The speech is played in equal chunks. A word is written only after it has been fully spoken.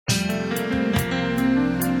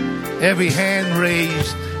Every hand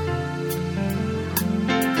raised.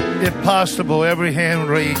 If possible, every hand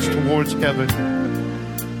raised towards heaven.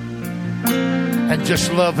 And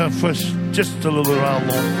just love Him for just a little while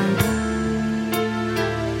longer.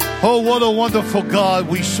 Oh, what a wonderful God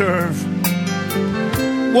we serve.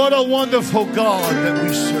 What a wonderful God that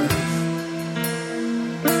we serve.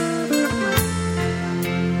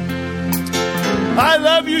 I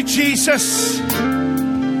love you, Jesus.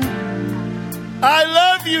 I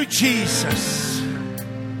love you, Jesus.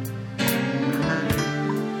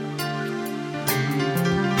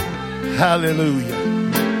 Hallelujah.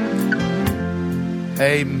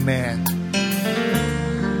 Amen.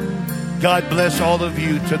 God bless all of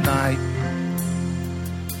you tonight.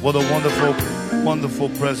 What a wonderful, wonderful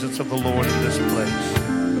presence of the Lord in this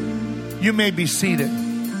place. You may be seated.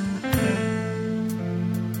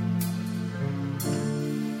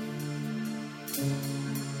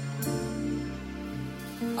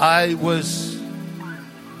 I was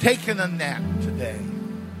taking a nap today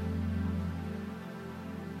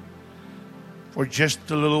for just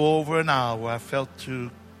a little over an hour. I felt to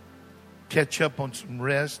catch up on some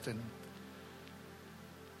rest, and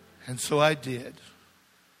so I did.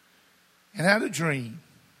 And had a dream.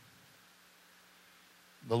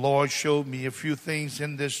 The Lord showed me a few things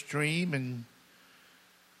in this dream, and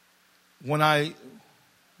when I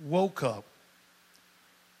woke up,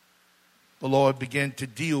 the Lord began to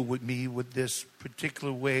deal with me with this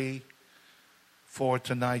particular way for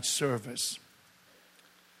tonight's service.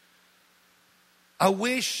 I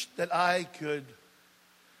wish that I could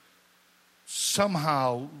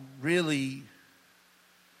somehow really,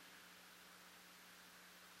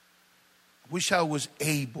 wish I was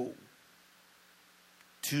able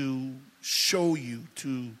to show you,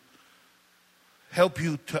 to help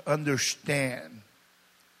you to understand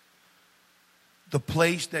the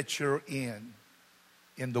place that you're in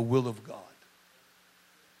the will of God.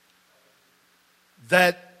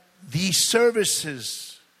 That these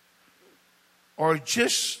services are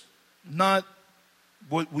just not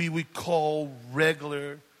what we would call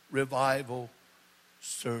regular revival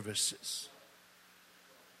services,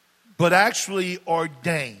 but actually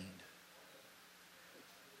ordained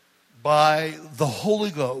by the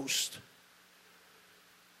Holy Ghost,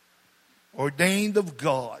 ordained of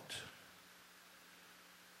God,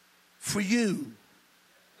 for you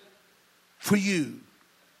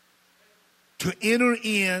to enter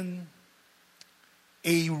in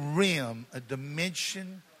a realm, a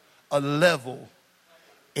dimension, a level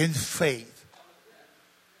in faith,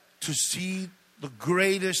 to see the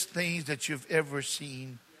greatest things that you've ever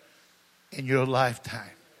seen in your lifetime.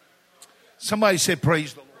 Somebody say,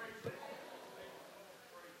 praise the Lord.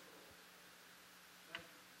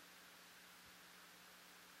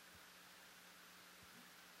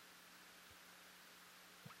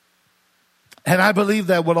 And I believe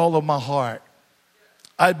that with all of my heart.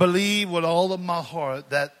 I believe with all of my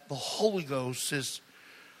heart that the Holy Ghost is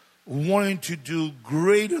wanting to do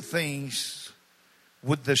greater things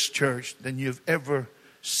with this church than you've ever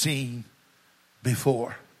seen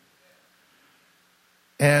before.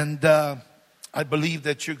 And I believe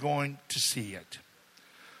that you're going to see it.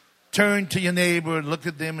 Turn to your neighbor and look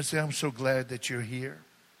at them and say, I'm so glad that you're here.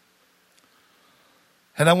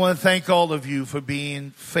 And I want to thank all of you for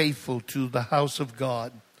being faithful to the house of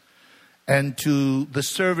God and to the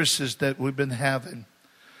services that we've been having.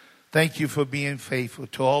 Thank you for being faithful.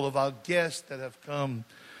 To all of our guests that have come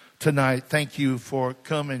tonight, thank you for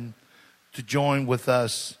coming to join with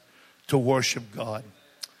us to worship God.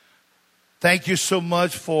 Thank you so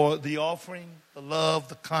much for the offering, the love,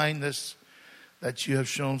 the kindness that you have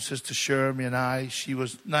shown Sister Shermy and I. She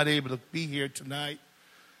was not able to be here tonight,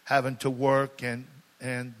 having to work,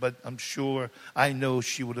 but I'm sure, I know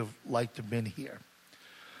she would have liked to have been here.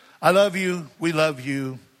 I love you. We love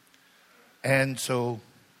you. And so,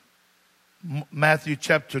 Matthew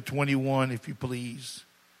chapter 21, if you please,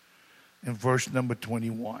 in verse number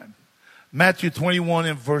 21. Matthew 21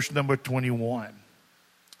 and verse number 21.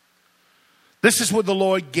 This is what the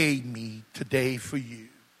Lord gave me today for you.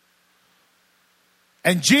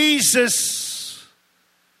 And Jesus,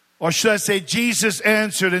 or should I say, Jesus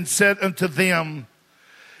answered and said unto them,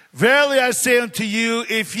 verily I say unto you,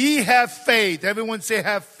 if ye have faith, everyone say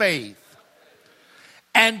have faith,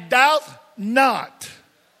 and doubt not,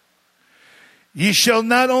 ye shall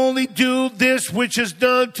not only do this which is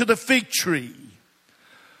done to the fig tree,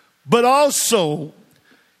 but also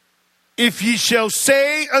if ye shall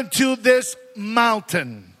say unto this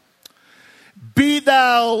mountain, be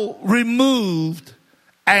thou removed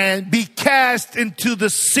and be cast into the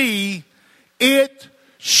sea, it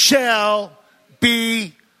shall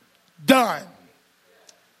be done.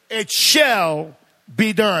 it shall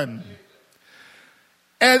be done.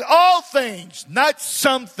 And all things, not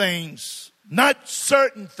some things, not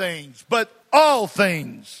certain things, but all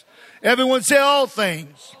things. Everyone say all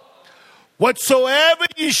things. Whatsoever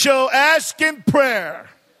ye shall ask in prayer,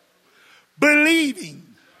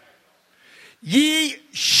 believing, ye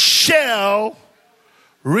shall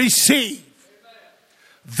receive.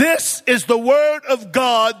 This is the word of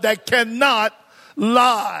God that cannot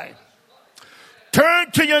lie.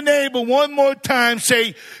 Turn to your neighbor one more time.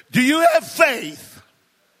 Say, do you have faith?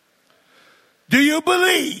 Do you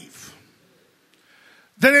believe?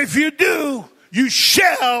 Then if you do, you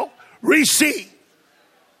shall receive.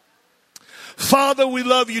 Father, we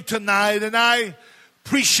love you tonight, and I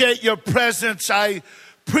appreciate your presence. I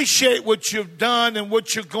appreciate what you've done and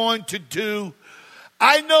what you're going to do.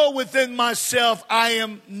 I know within myself I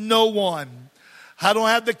am no one. I don't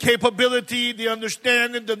have the capability, the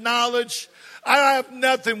understanding, the knowledge. I have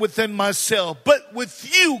nothing within myself. But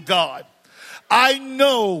with you, God, I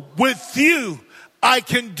know with you I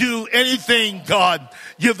can do anything, God,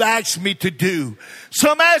 you've asked me to do.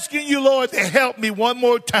 So I'm asking you, Lord, to help me one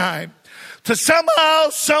more time to somehow,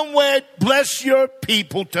 somewhere bless your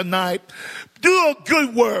people tonight. Do a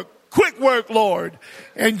good work, quick work, Lord,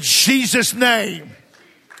 in Jesus' name.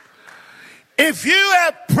 If you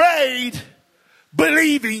have prayed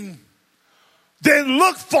believing, then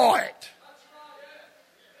look for it.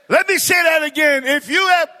 Let me say that again. If you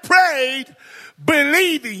have prayed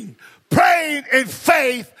believing, praying in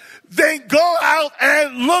faith, then go out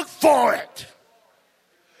and look for it.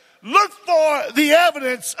 Look for the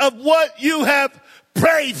evidence of what you have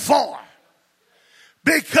prayed for.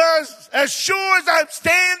 Because as sure as I'm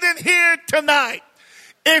standing here tonight,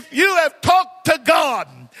 if you have talked to God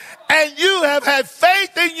and you have had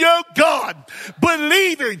faith in your God,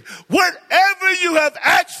 believing whatever you have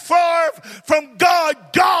asked for from God,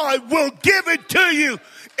 God will give it to you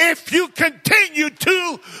if you continue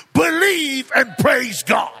to believe and praise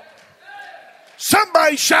God.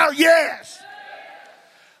 Somebody shout yes.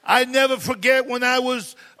 I never forget when I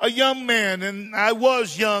was a young man, and I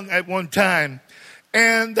was young at one time,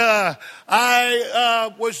 and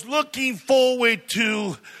I was looking forward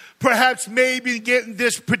to perhaps maybe getting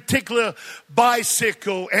this particular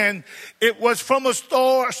bicycle, and it was from a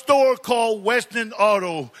store called Western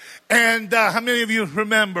Auto. And how many of you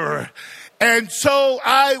remember? And so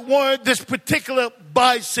I wanted this particular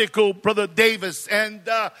bicycle, Brother Davis, and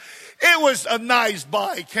it was a nice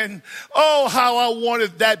bike, and oh, how I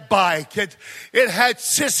wanted that bike. It had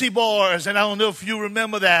sissy bars, and I don't know if you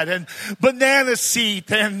remember that, and banana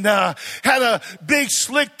seat, and had a big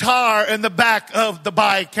slick tire in the back of the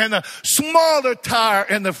bike, and a smaller tire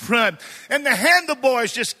in the front. And the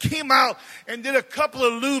handlebars just came out and did a couple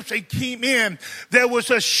of loops and came in. There was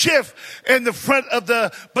a shift in the front of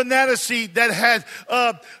the banana seat that had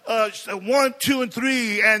 1, 2, and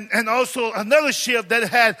 3, and also another shift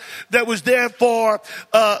that was there for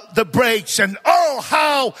the brakes. And oh,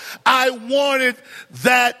 how I wanted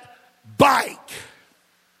that bike.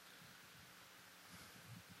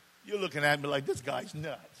 You're looking at me like this guy's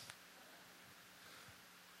nuts.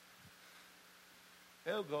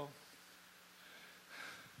 There we go.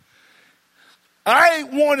 I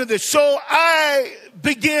wanted it, so I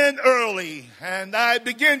began early, and I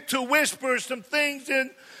began to whisper some things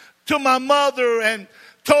to my mother, and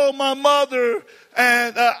told my mother,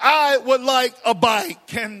 and I would like a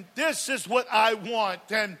bike, and this is what I want.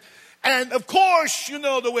 And of course, you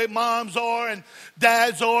know the way moms are and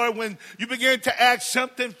dads are when you begin to ask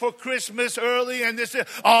something for Christmas early, and they say,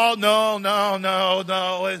 oh, no,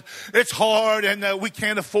 it's hard, and we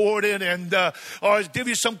can't afford it, and or give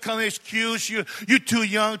you some kind of excuse, you're too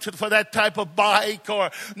young for that type of bike, or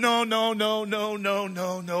no.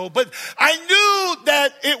 But I knew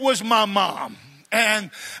that it was my mom.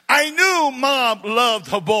 And I knew Mom loved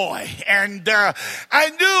her boy. And I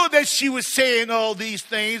knew that she was saying all these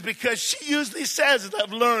things because she usually says it.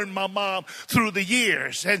 I've learned my mom through the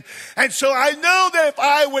years. And so I know that if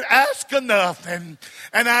I would ask enough and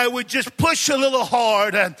I would just push a little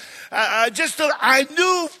hard, and I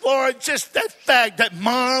knew for just that fact that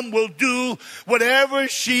Mom will do whatever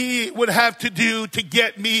she would have to do to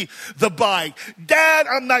get me the bike. Dad,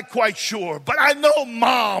 I'm not quite sure, but I know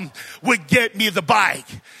Mom would get me the bike.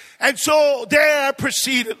 And so there I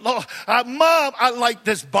proceeded, Mom, I like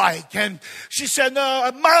this bike. And she said,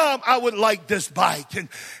 no, Mom, I would like this bike.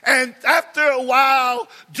 And after a while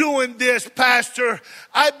doing this, Pastor,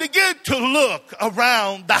 I began to look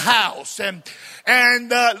around the house and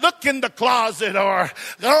look in the closet or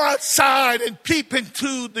go outside and peep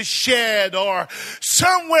into the shed or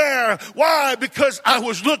somewhere. Why? Because I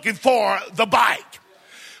was looking for the bike.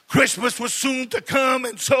 Christmas was soon to come,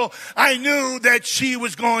 and so I knew that she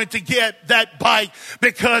was going to get that bike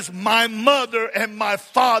because my mother and my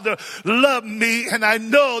father love me, and I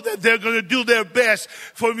know that they're going to do their best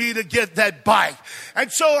for me to get that bike.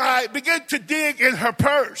 And so I began to dig in her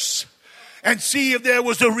purse and see if there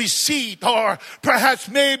was a receipt or perhaps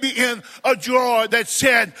maybe in a drawer that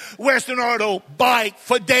said Western Auto bike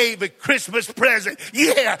for David, Christmas present.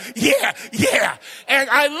 Yeah. And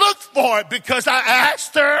I looked for it because I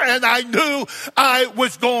asked her and I knew I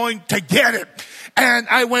was going to get it. And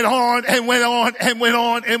I went on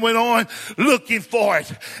looking for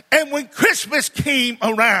it. And when Christmas came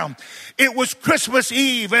around, it was Christmas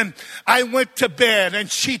Eve, and I went to bed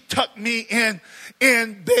and she tucked me in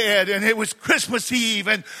bed, and it was Christmas Eve.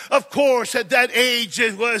 And of course, at that age,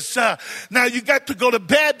 it was, now you got to go to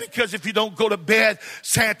bed, because if you don't go to bed,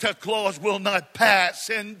 Santa Claus will not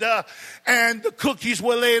pass. And the cookies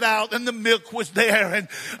were laid out and the milk was there, and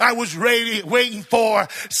I was ready, waiting for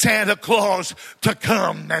Santa Claus to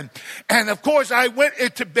come. And of course, I went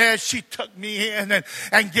into bed. She tucked me in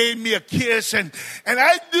and gave me a kiss. And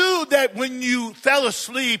I knew that when you fell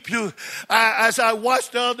asleep, as I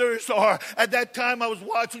watched others, or at that time, I was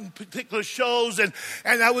watching particular shows, and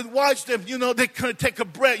I would watch them, they couldn't take a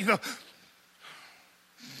breath,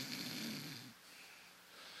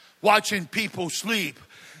 watching people sleep.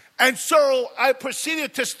 And so I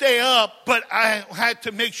proceeded to stay up, but I had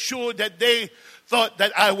to make sure that they thought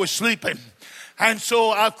that I was sleeping. And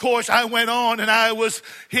so, of course, I went on, and I was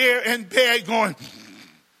here in bed going,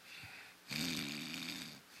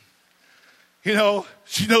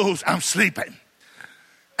 she knows I'm sleeping.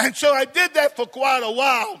 And so I did that for quite a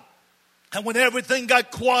while. And when everything got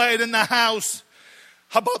quiet in the house,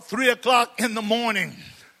 about 3 o'clock in the morning,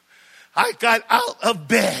 I got out of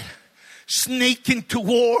bed, sneaking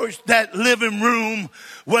towards that living room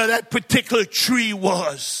where that particular tree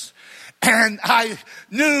was. And I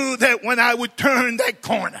knew that when I would turn that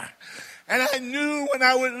corner, and I knew when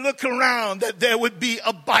I would look around, that there would be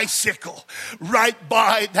a bicycle right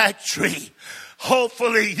by that tree.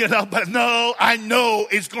 Hopefully, but no, I know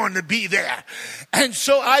it's going to be there. And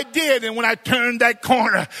so I did. And when I turned that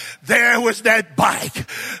corner, there was that bike,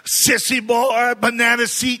 sissy bar, banana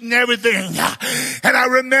seat and everything. And I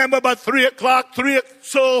remember about 3 o'clock,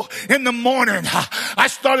 so in the morning, I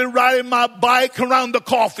started riding my bike around the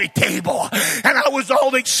coffee table. And I was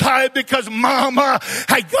all excited because Mama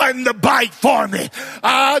had gotten the bike for me.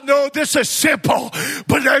 I know this is simple,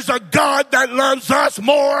 but there's a God that loves us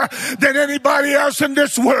more than anybody else in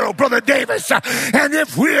this world, Brother Davis. And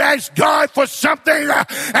if we ask God for something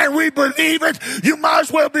and we believe it, you might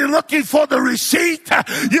as well be looking for the receipt.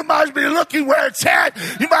 You might be looking where it's at.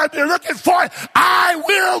 You might be looking for it. I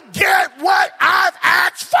will get what I've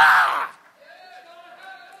asked for.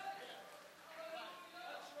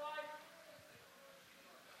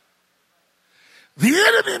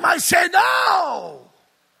 The enemy might say no,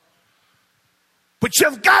 but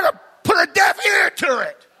you've got to put a deaf ear to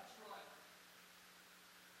it.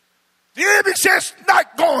 The enemy says it's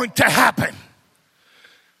not going to happen.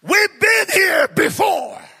 We've been here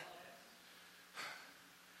before.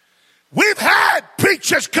 We've had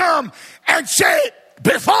preachers come and say it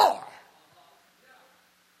before.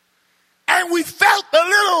 And we felt a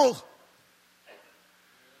little,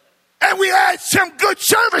 and we had some good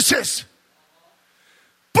services.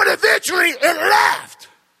 But eventually it left.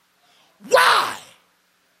 Why?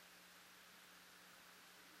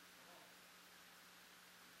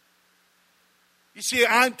 You see,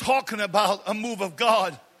 I'm talking about a move of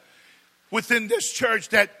God within this church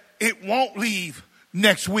that it won't leave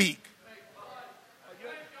next week.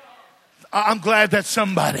 I'm glad that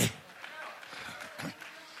somebody.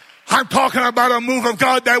 I'm talking about a move of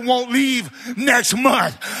God that won't leave next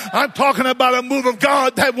month. I'm talking about a move of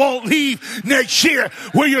God that won't leave next year.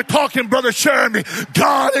 Where you're talking, Brother Sherman,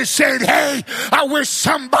 God is saying, hey, I wish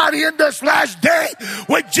somebody in this last day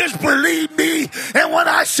would just believe me. And when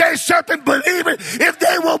I say something, believe it. If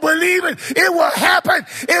they will believe it, it will happen.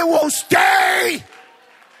 It will stay.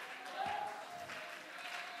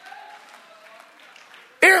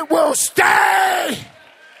 It will stay.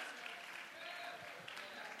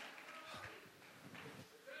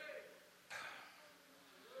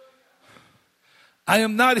 I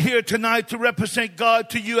am not here tonight to represent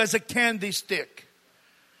God to you as a candy stick.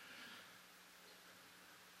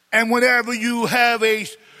 And whenever you have a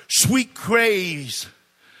sweet craze,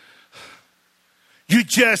 you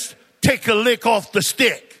just take a lick off the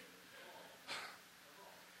stick.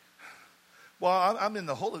 Well, I'm in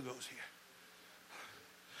the Holy Ghost here.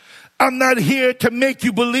 I'm not here to make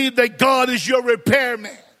you believe that God is your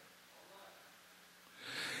repairman.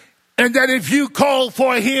 and that if you call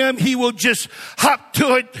for him, he will just hop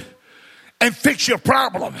to it and fix your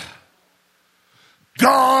problem.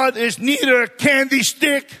 God is neither a candy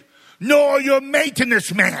stick nor your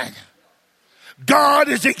maintenance man. God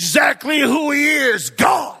is exactly who he is,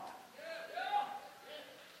 God.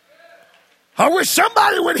 I wish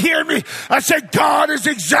somebody would hear me. I said, God is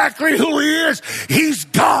exactly who he is. He's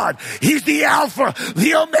God. He's the Alpha,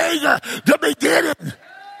 the Omega, the beginning,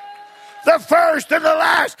 the first and the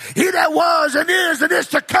last. He that was and is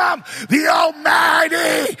to come, the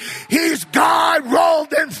Almighty. He's God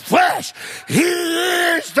rolled in flesh. He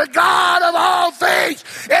is the God of all things.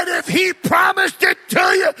 And if he promised it to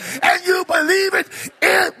you and you believe it,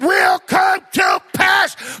 it will come to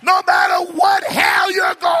pass no matter what hell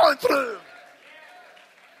you're going through.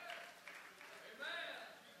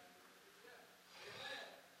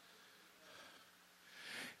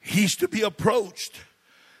 He's to be approached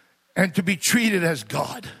and to be treated as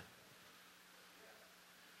God.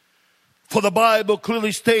 For the Bible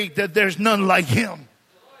clearly states that there's none like him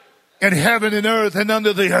in heaven and earth and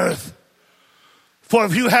under the earth. For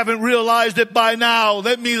if you haven't realized it by now,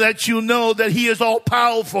 let me let you know that he is all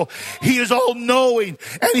powerful, he is all knowing,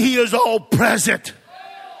 and he is all present.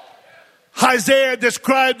 Isaiah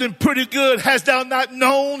described him pretty good. Hast thou not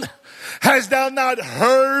known? Hast thou not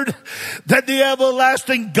heard that the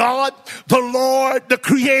everlasting God, the Lord, the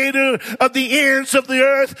creator of the ends of the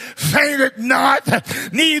earth, fainteth not,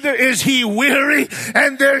 neither is he weary,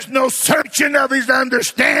 and there's no searching of his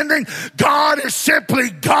understanding. God is simply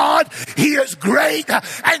God. He is great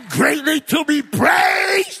and greatly to be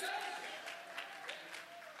praised.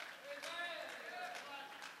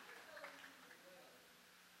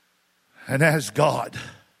 And as God,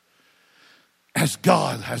 as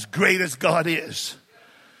great as God is,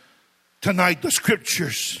 tonight the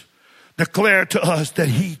scriptures declare to us that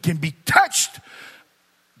he can be touched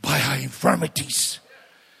by our infirmities.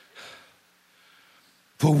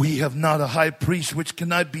 For we have not a high priest which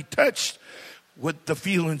cannot be touched with the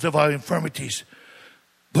feelings of our infirmities,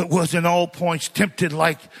 but was in all points tempted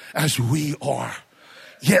like as we are,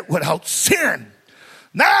 yet without sin.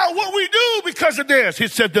 Now what we do because of this, he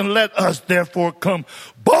said, then let us therefore come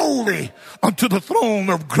boldly unto the throne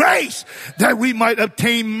of grace, that we might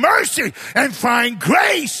obtain mercy and find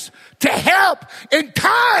grace to help in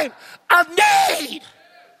time of need.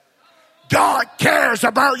 God cares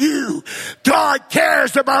about you. God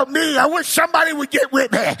cares about me. I wish somebody would get with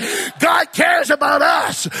me. God cares about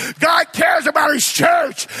us. God cares about his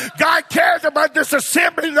church. God cares about this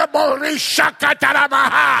assembly. And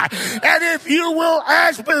if you will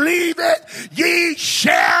ask, believe it, ye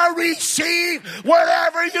shall receive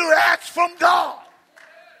whatever you ask from God.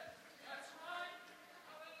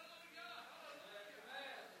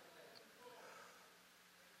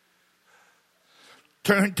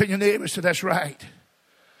 Turn to your neighbor and say, that's right.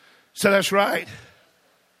 Say, that's right.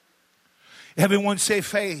 Everyone say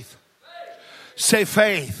faith. Say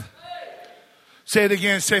faith. Say it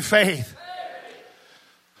again, say faith.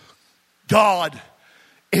 God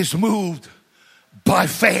is moved by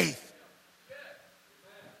faith.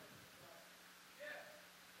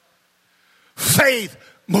 Faith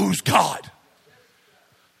moves God.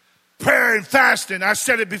 Prayer and fasting, I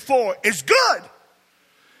said it before, is good.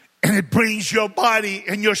 And it brings your body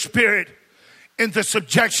and your spirit into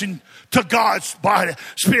subjection to God's body,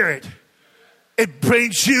 spirit. It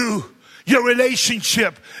brings you, your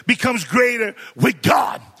relationship becomes greater with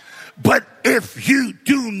God. But if you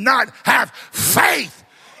do not have faith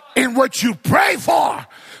in what you pray for,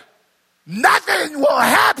 nothing will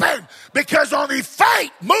happen, because only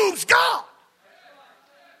faith moves God.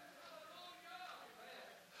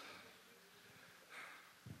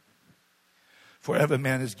 For every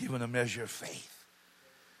man is given a measure of faith.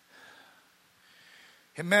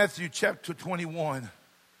 In Matthew chapter 21,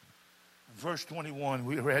 verse 21,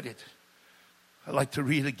 we read it. I'd like to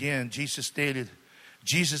read again. Jesus stated,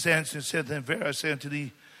 Jesus answered and said, then verily I say unto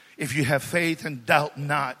thee, if you have faith and doubt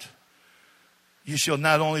not, you shall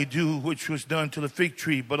not only do which was done to the fig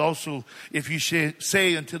tree, but also if you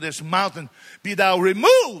say unto this mountain, be thou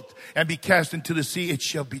removed and be cast into the sea, it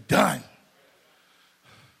shall be done.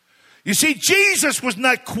 You see, Jesus was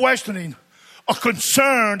not questioning or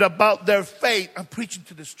concerned about their faith. I'm preaching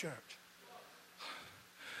to this church.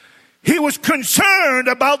 He was concerned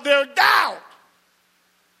about their doubt.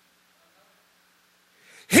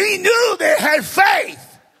 He knew they had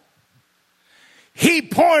faith. He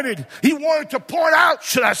wanted to point out,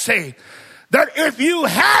 should I say, that if you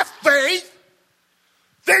have faith,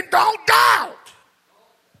 then don't doubt.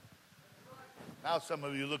 Now some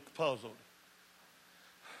of you look puzzled.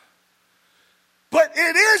 But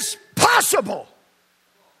it is possible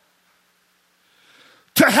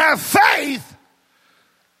have faith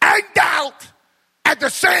and doubt at the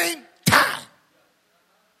same time.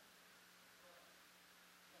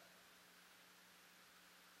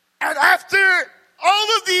 And after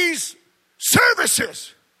all of these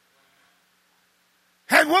services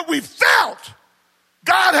and what we felt,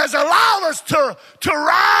 God has allowed us to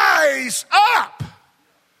rise up.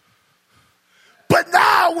 But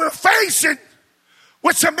now we're facing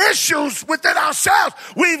with some issues within ourselves.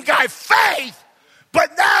 We've got faith,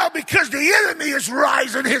 but now because the enemy is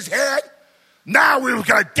rising his head, now we've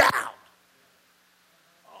got doubt.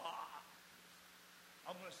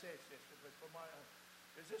 I'm going to say it, sister, but for my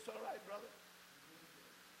is this all right, brother?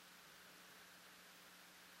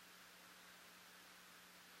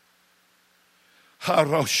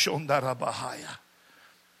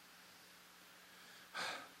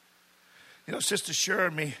 You know, Sister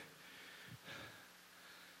Shermy,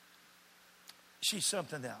 she's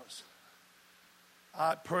something else.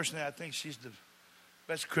 Personally, I think she's the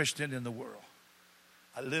best Christian in the world.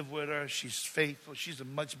 I live with her. She's faithful. She's a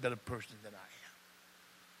much better person than I am.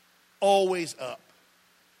 Always up.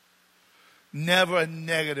 Never a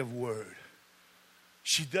negative word.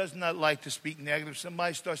 She does not like to speak negative.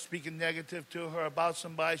 Somebody starts speaking negative to her about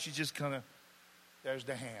somebody, she just kind of, there's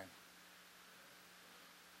the hand.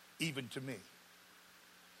 Even to me.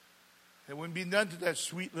 It wouldn't be none to that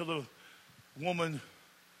sweet little woman,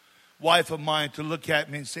 wife of mine, to look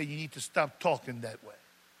at me and say, you need to stop talking that way.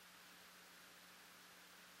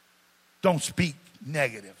 Don't speak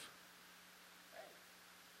negative.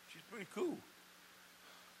 She's pretty cool.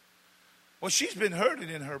 Well, she's been hurting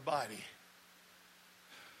in her body.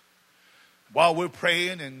 While we're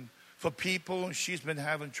praying and for people, she's been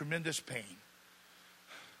having tremendous pain.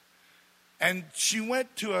 And she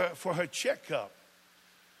went to her for her checkup.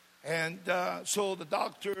 And so the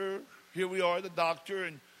doctor, here we are, the doctor,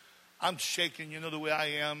 and I'm shaking, you know, the way I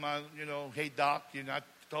am. Hey, doc, I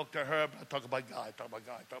talk to her, but I talk about God, talk about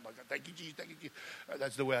God. Thank you, Jesus, thank you, Jesus.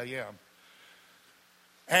 That's the way I am.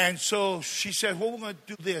 And so she said, well, we're going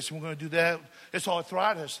to do this, and we're going to do that. It's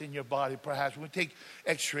arthritis in your body, perhaps. We're going to take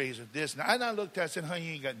x-rays of this. And I looked at her and said, honey,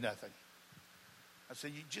 you ain't got nothing. I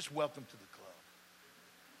said, you're just welcome to the club.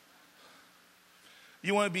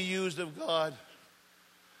 You want to be used of God?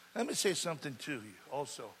 Let me say something to you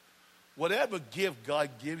also. Whatever gift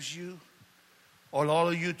God gives you, or all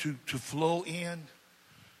of you to flow in,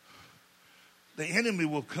 the enemy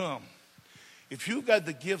will come. If you've got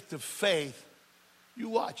the gift of faith, you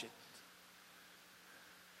watch it.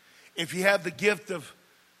 If you have the gift of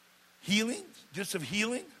healing, just of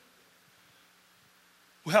healing,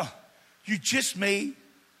 well, you just may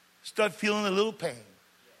start feeling a little pain.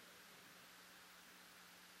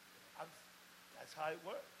 That's how it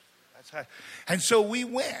works. And so we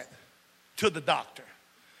went to the doctor,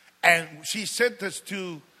 and she sent us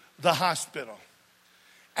to the hospital,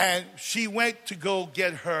 and she went to go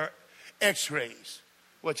get her x-rays,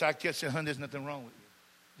 which I guess, honey, there's nothing wrong with you.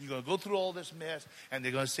 You're going to go through all this mess, and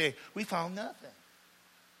they're going to say, we found nothing.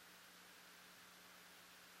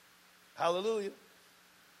 Hallelujah.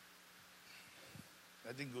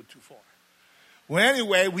 That didn't go too far. Well,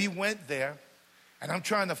 anyway, we went there. And I'm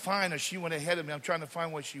trying to find her. She went ahead of me. I'm trying to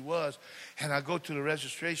find where she was. And I go to the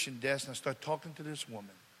registration desk and I start talking to this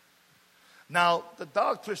woman. Now, the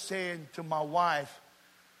doctor's saying to my wife,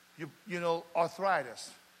 you know,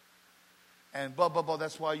 arthritis. And blah, blah, blah.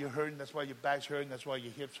 That's why you're hurting. That's why your back's hurting. That's why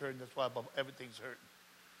your hips hurting. That's why everything's hurting.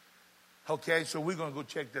 Okay, so we're going to go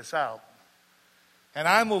check this out. And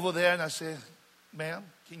I'm over there and I said, ma'am,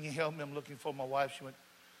 can you help me? I'm looking for my wife. She went,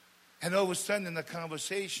 and all of a sudden in the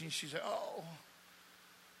conversation, she said, oh.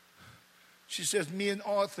 She says, me and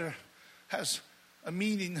Arthur has a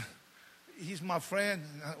meeting. He's my friend.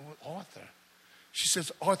 Arthur. She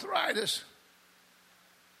says, arthritis.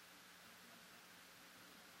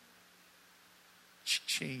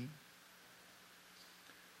 Cha-ching.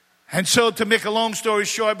 And so to make a long story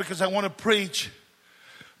short, because I want to preach,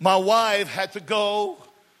 my wife had to go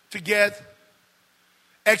to get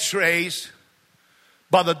x-rays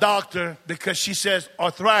by the doctor because she says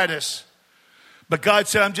arthritis. But God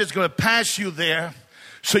said, I'm just going to pass you there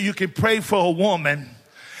so you can pray for a woman.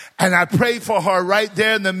 And I prayed for her right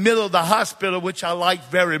there in the middle of the hospital, which I like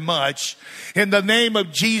very much, in the name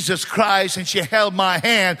of Jesus Christ. And she held my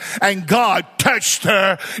hand and God touched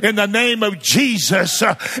her in the name of Jesus.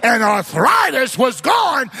 And arthritis was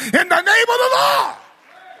gone in the name of the Lord.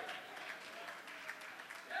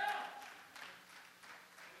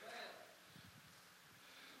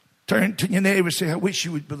 Turn to your neighbor and say, I wish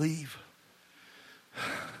you would believe.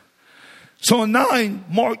 So in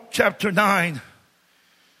Mark chapter 9,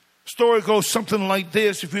 Story goes something like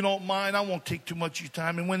this. If you don't mind, I won't take too much of your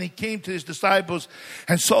time. And when he came to his disciples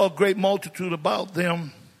and saw a great multitude about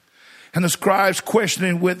them, and the scribes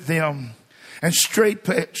questioning with them, and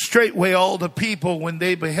straightway all the people, when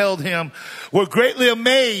they beheld him, were greatly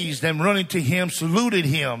amazed, and running to him, saluted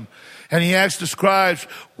him. And he asked the scribes,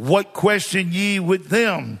 what question ye with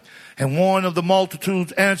them? And one of the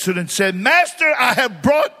multitudes answered and said, Master, I have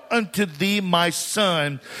brought unto thee my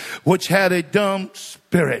son, which had a dumb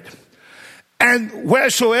spirit. And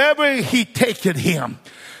wheresoever he taketh him,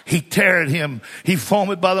 he teareth him. He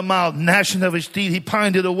foamed by the mouth, gnashing of his teeth. He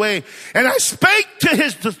pined it away. And I spake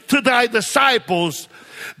to thy disciples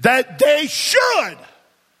that they should,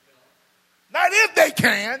 not if they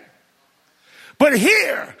can, but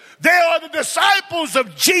here they are the disciples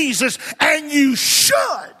of Jesus, and you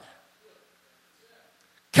should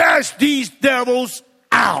cast these devils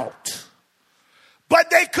out.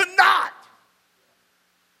 But they could not.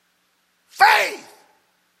 Faith.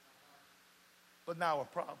 But now a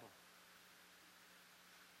problem.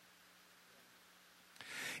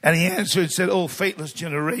 And he answered and said, O faithless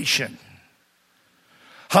generation,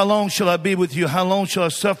 how long shall I be with you? How long shall I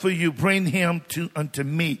suffer you? Bring him unto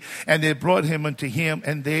me. And they brought him unto him,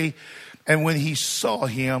 and when he saw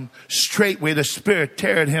him, straightway the spirit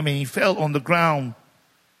teared him, and he fell on the ground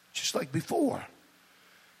just like before.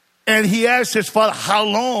 And he asked his father, how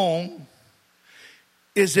long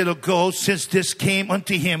is it ago since this came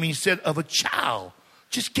unto him? He said, of a child.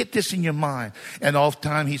 Just get this in your mind. And oft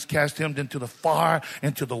time he's cast him into the fire,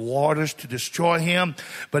 into the waters to destroy him.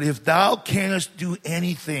 But if thou canst do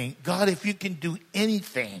anything, God, if you can do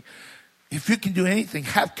anything,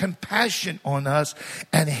 have compassion on us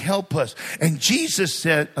and help us. And Jesus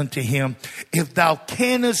said unto him, if thou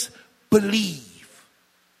canst believe,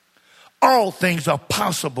 all things are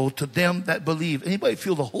possible to them that believe. Anybody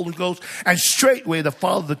feel the Holy Ghost? And straightway the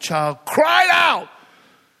father of the child cried out,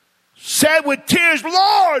 said with tears,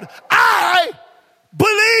 Lord, I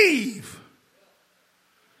believe.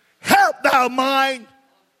 Help thou mine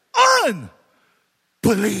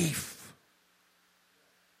unbelief.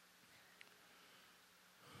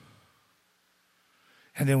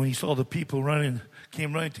 And then when he saw the people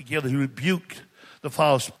came running together, he rebuked the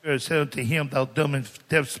foul spirit, said unto him, thou dumb and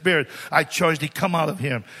deaf spirit, I charge thee, come out of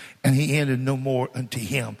him. And he entered no more unto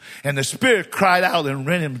him. And the spirit cried out and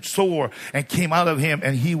rent him sore, and came out of him,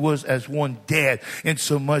 and he was as one dead,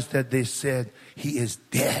 insomuch that they said, he is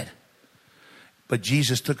dead. But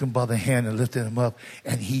Jesus took him by the hand and lifted him up,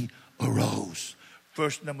 and he arose.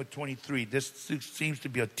 Verse number 23. This seems to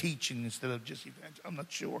be a teaching instead of just events. I'm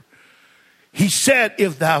not sure. He said,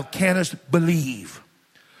 if thou canst believe.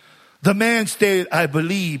 The man stated, I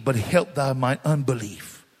believe, but help thou my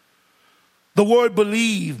unbelief. The word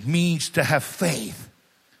believe means to have faith.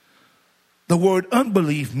 The word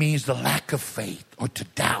unbelief means the lack of faith or to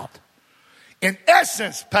doubt. In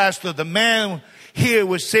essence, Pastor, the man here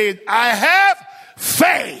was saying, I have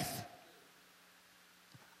faith.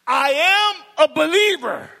 I am a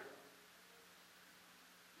believer.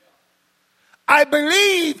 I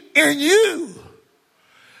believe in you,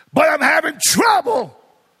 but I'm having trouble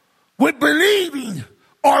with believing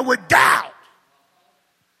or with doubt.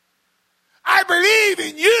 I believe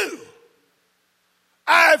in you.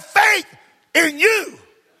 I have faith in you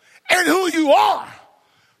and who you are.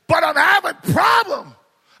 But I'm having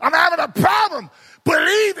a problem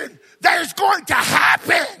believing that it's going to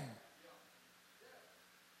happen.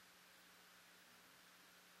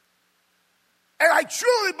 And I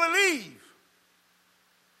truly believe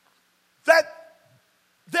that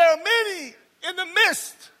there are many in the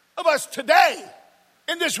midst of us today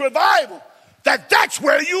in this revival that's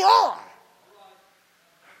where you are.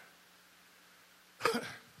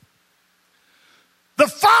 The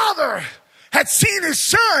father had seen his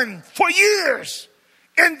son for years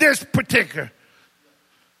in this particular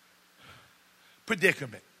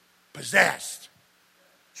predicament, possessed,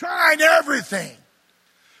 trying everything,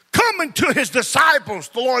 coming to his disciples,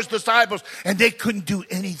 the Lord's disciples, and they couldn't do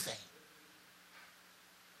anything.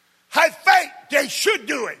 Had faith, they should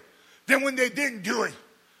do it. Then when they didn't do it,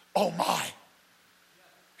 oh my.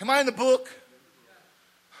 Am I in the book?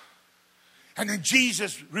 And then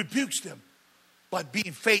Jesus rebukes them by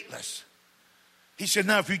being faithless. He said,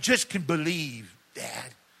 now if you just can believe,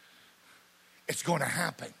 Dad, it's going to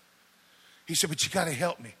happen. He said, but you got to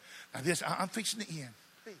help me. Now this, I'm fixing the end.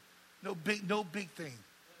 Hey, no big thing.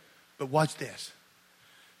 But watch this.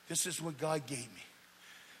 This is what God gave me.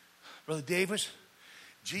 Brother Davis,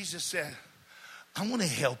 Jesus said, I want to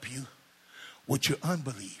help you with your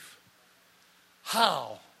unbelief.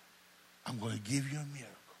 How? I'm going to give you a miracle.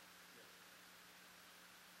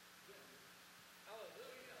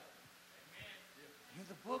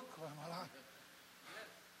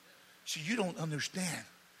 See, you don't understand.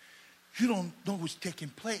 You don't know what's taking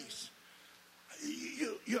place.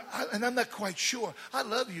 And I'm not quite sure. I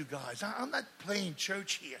love you guys. I'm not playing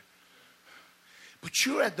church here. But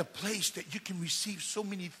you're at the place that you can receive so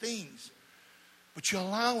many things. But you're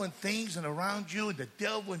allowing things and around you and the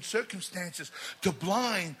devil and circumstances to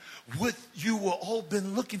blind what you were all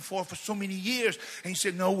been looking for so many years. And you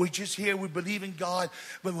said, no, we're just here. We believe in God,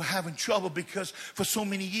 but we're having trouble because for so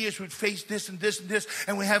many years we've faced this and this and this,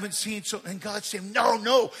 and we haven't seen so. And God said,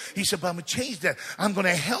 no. He said, but I'm going to change that. I'm going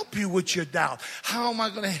to help you with your doubt. How am I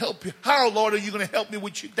going to help you? How, Lord, are you going to help me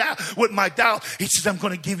with your doubt? With my doubt? He says, I'm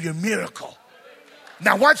going to give you a miracle.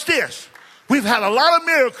 Now watch this. We've had a lot of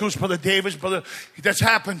miracles, Brother Davis, that's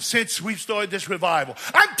happened since we've started this revival.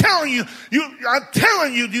 I'm telling you,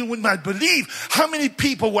 you would not believe how many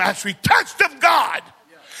people were actually touched of God.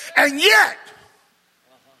 And yet,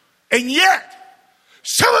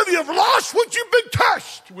 some of you have lost what you've been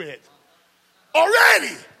touched with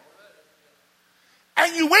already.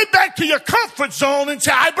 And you went back to your comfort zone and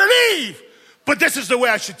said, I believe, but this is the way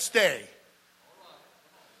I should stay.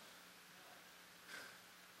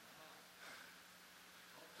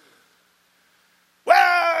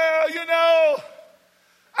 Well,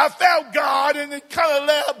 I felt God and it kind of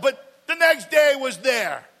left, but the next day was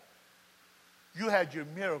there. You had your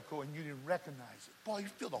miracle and you didn't recognize it. Boy, you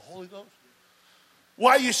feel the Holy Ghost?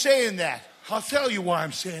 Why are you saying that? I'll tell you why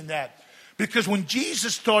I'm saying that. Because when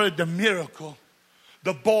Jesus started the miracle,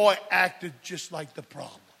 the boy acted just like the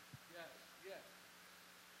problem.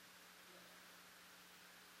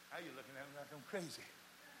 How are you looking at me like I'm crazy?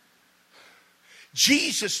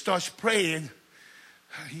 Jesus starts praying.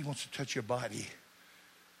 He wants to touch your body.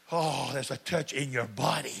 Oh, there's a touch in your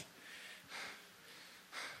body.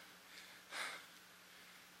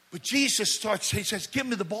 But Jesus he says, give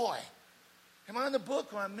me the boy. Am I in the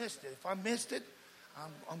book or I missed it? If I missed it,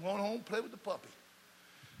 I'm going home and play with the puppy.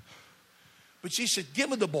 But Jesus said, give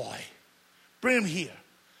me the boy. Bring him here.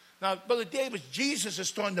 Now, Brother Davis, Jesus is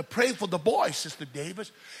starting to pray for the boy, Sister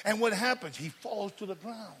Davis. And what happens? He falls to the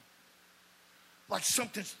ground. Like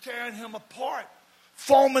something's tearing him apart.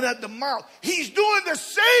 Foaming at the mouth. He's doing the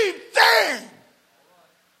same thing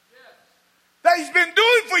that he's been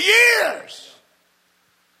doing for years.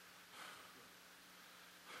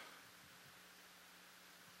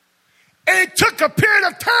 And it took a period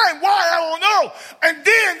of time. Why? I don't know. And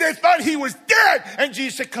then they thought he was dead. And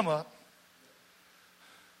Jesus said, come up.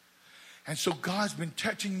 And so God's been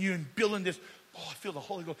touching you and building this. Oh, I feel the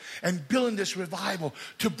Holy Ghost. And building this revival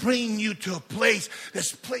to bring you to a place.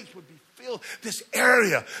 This place would be filled. This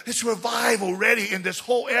area. This revival ready in this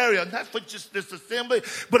whole area. Not for just this assembly,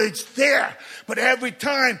 but it's there. But every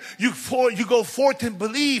time you go forth and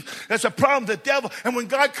believe, there's a problem with the devil. And when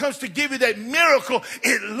God comes to give you that miracle,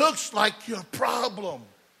 it looks like your problem.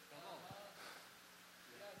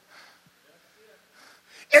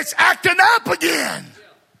 It's acting up again.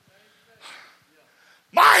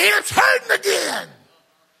 My hip's hurting again.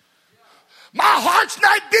 My heart's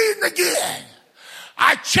not beating again.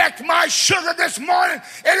 I checked my sugar this morning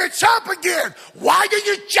and it's up again. Why did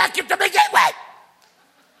you check it to begin with?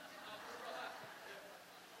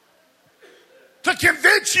 To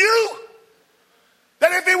convince you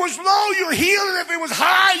that if it was low, you're healed, and if it was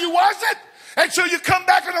high, you wasn't. And so you come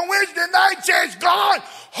back on a Wednesday night and say it's gone.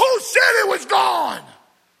 Who said it was gone?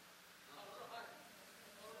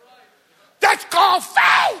 That's called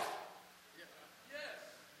faith.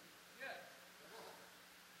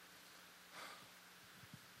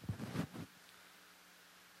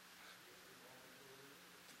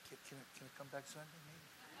 Can I come back Sunday?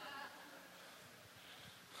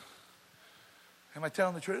 Am I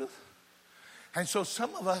telling the truth? And so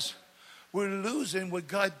some of us, we're losing what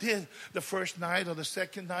God did the first night or the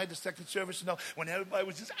second night, the second service. When everybody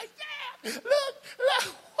was just, yeah, look,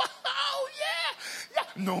 oh yeah,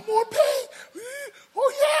 no more pain.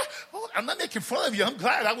 Oh yeah. Oh, I'm not making fun of you. I'm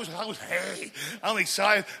glad. Hey, I'm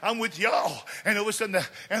excited. I'm with y'all. And all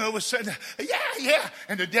of a sudden, yeah.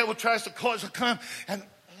 And the devil tries to cause a come. And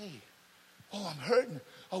hey, I'm hurting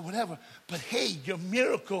or whatever. But hey, your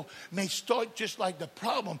miracle may start just like the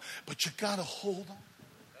problem, but you got to hold on.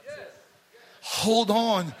 Hold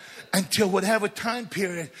on until whatever time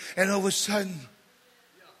period, and all of a sudden,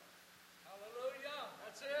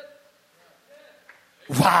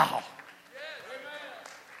 wow.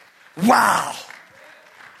 Wow.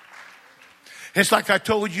 It's like I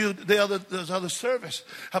told you the other service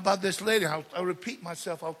about this lady. I'll repeat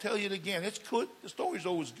myself. I'll tell you it again. It's good. The story's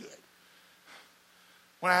always good.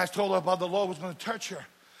 When I told her about the Lord was going to touch her,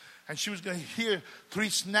 and she was going to hear 3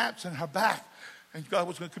 snaps in her back, and God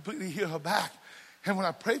was going to completely heal her back. And when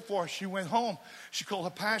I prayed for her, she went home. She called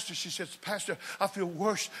her pastor. She said, Pastor, I feel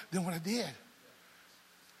worse than what I did.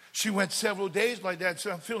 She went several days like that.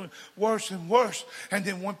 So I'm feeling worse and worse. And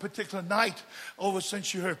then one particular night, all of a sudden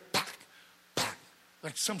she heard, pack, pack,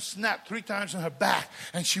 like some snap 3 times in her back.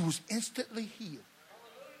 And she was instantly healed.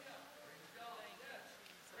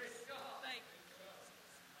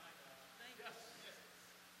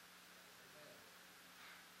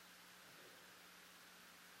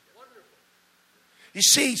 You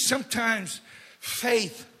see, sometimes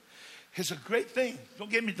faith is a great thing.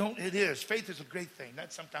 It is. Faith is a great thing.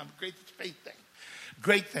 Not sometimes a great faith thing.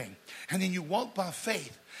 Great thing. And then you walk by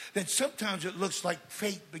faith. Then sometimes it looks like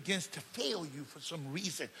faith begins to fail you for some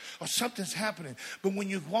reason. Or something's happening. But when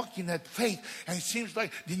you walk in that faith, and it seems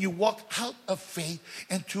like then you walk out of faith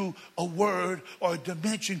into a word or a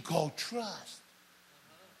dimension called trust.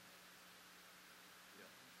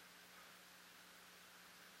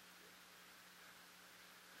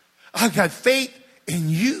 I've got faith in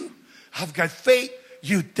you. I've got faith.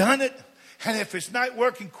 You've done it. And if it's not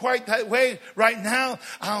working quite that way right now,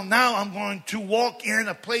 I'm going to walk in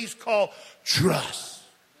a place called trust.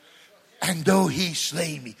 And though he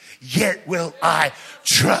slay me, yet will I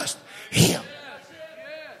trust him.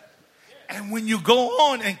 And when you go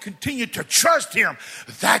on and continue to trust him,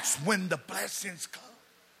 that's when the blessings come.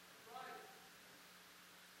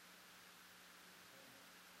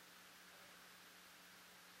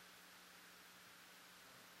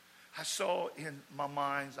 I saw in my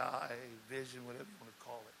mind's eye, vision, whatever you want to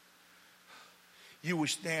call it. You were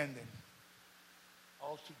standing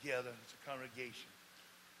all together as a congregation,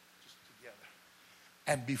 just together.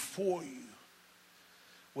 And before you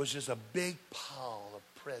was just a big pile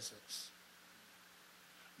of presents.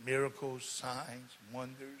 Miracles, signs,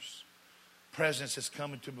 wonders. Presents that's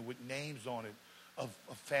coming to me with names on it of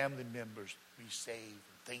family members to be saved.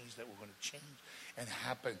 Things that were going to change and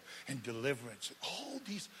happen and deliverance. All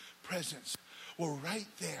these presents were right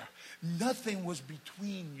there. Nothing was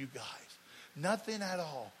between you guys. Nothing at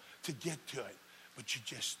all to get to it. But you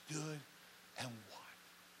just stood and watched.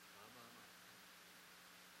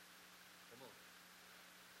 Come on.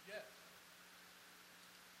 Yes.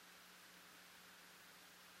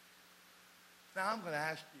 Now I'm going to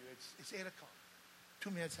ask you, it's 8 o'clock.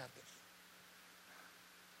 2 minutes after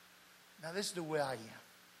 8. Now this is the way I am.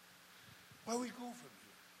 Where do we go from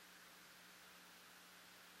here?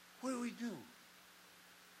 What do we do?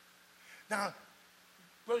 Now,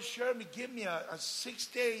 Brother Sherman gave me a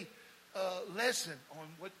 6-day lesson on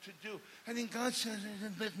what to do. And then God says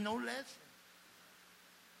there's no lesson.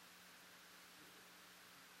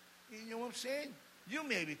 You know what I'm saying? You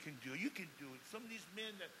maybe can do it. You can do it. Some of these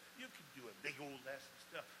men that you can do it. Big old lesson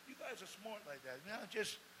stuff. You guys are smart like that. Now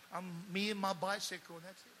I'm me and my bicycle and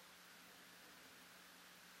that's it.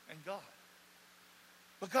 And God.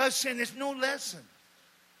 But God's saying there's no lesson.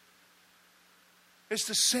 It's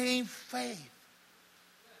the same faith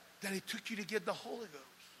that it took you to get the Holy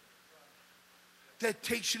Ghost. That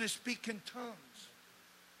takes you to speak in tongues.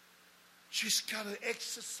 You just got to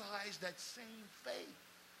exercise that same faith.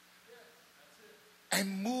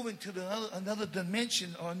 And move into another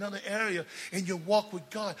dimension or another area in your walk with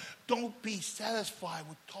God. Don't be satisfied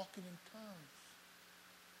with talking in tongues.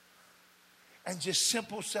 And just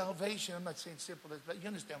simple salvation. I'm not saying simple, but you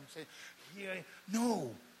understand what I'm saying. Here,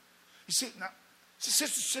 no. You see, now,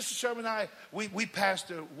 Sister Sherman and I, we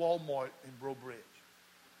pastored Walmart in Breaux Bridge.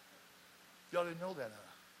 Y'all didn't know that,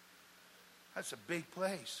 huh? That's a big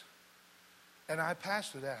place. And I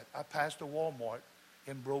pastored that. I pastored Walmart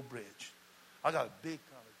in Breaux Bridge. I got a big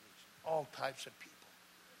congregation, all types of people.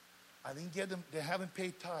 I didn't get them, they haven't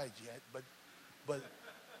paid tithes yet, but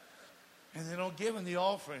and they don't give them the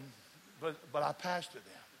offering. But I pastor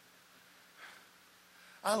them.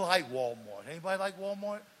 I like Walmart. Anybody like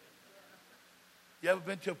Walmart? You ever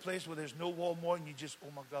been to a place where there's no Walmart and you just,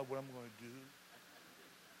 oh my God, what am I going to do?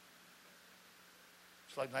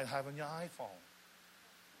 It's like not having your iPhone.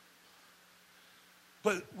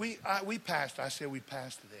 But we pastor. I say we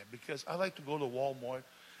pastor there because I like to go to Walmart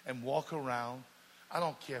and walk around. I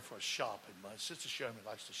don't care for shopping much. Sister Sherman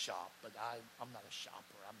likes to shop, but I'm not a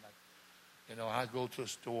shopper. I'm not. You know, I go to a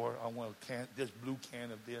store, I want a can, this blue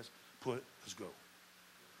can of this, let's go.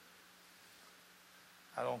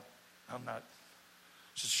 I'm not.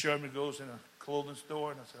 Sister Sherman goes in a clothing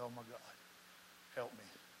store and I say, oh my God, help me.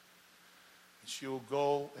 And she'll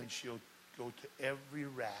go to every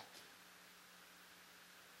rack.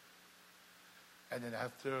 And then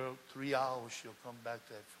after 3 hours, she'll come back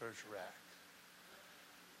to that first rack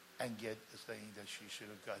and get the thing that she should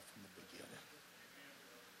have got from the beginning.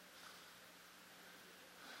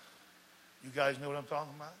 You guys know what I'm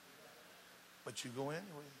talking about? But you go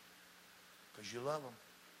anyway because you love them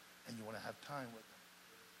and you want to have time with them.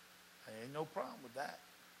 There ain't no problem with that.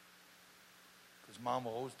 Because mom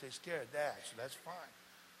will always take care of dad, so that's fine.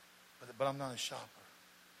 But I'm not a shopper.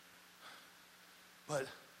 But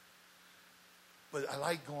I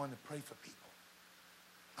like going to pray for people.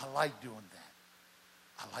 I like doing that.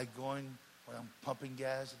 I like going when I'm pumping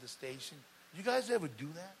gas at the station. You guys ever do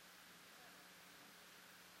that?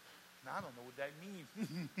 Now, I don't know what that means.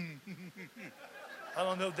 I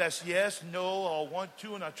don't know if that's yes, no, or 1,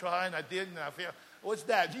 2, and I try and I did and I fail. What's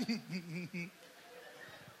that?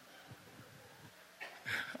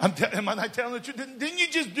 Am I not telling the truth? Didn't you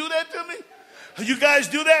just do that to me? You guys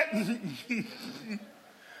do that?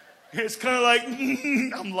 It's kind of like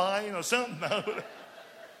I'm lying or something.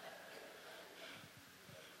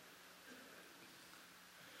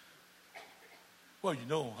 Well, you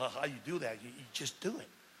know how you do that. You just do it.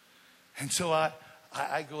 And so I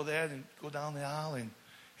go there and go down the aisle, and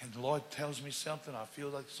the Lord tells me something. I feel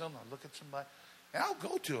like something. I look at somebody, and I'll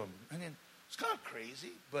go to him. And then it's kind of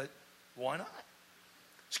crazy, but why not?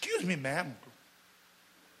 Excuse me, ma'am.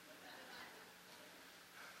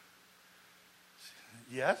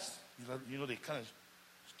 Yes. You know, they kind of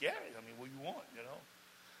scary. I mean, what do you want, you know?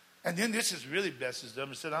 And then this is really messes them.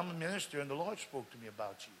 He said, I'm a minister, and the Lord spoke to me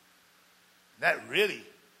about you. That really?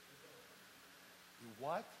 You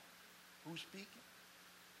what? Who's speaking?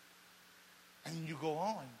 And you go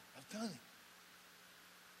on. I've done it.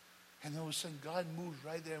 And all of a sudden, God moves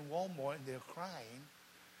right there in Walmart, and they're crying.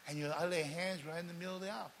 And I lay hands right in the middle of the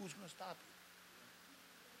aisle. Who's going to stop you?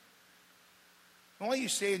 And why are you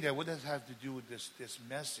saying that? What does that have to do with this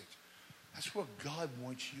message? That's where God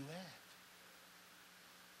wants you at.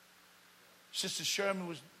 Sister Sherman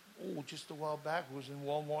was, just a while back, was in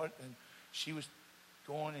Walmart, and she was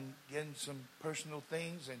going and getting some personal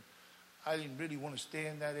things, and I didn't really want to stay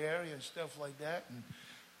in that area and stuff like that.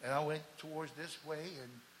 And I went towards this way,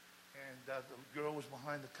 and the girl was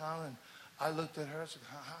behind the counter, and I looked at her and said,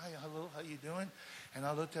 hi, hello, how you doing? And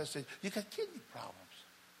I looked at her and said, you got kidney problems.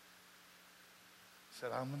 I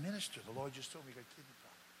said, I'm a minister. The Lord just told me you got kidney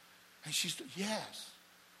problems. And she said, yes.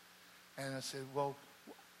 And I said, well,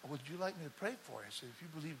 would you like me to pray for you? I said, if you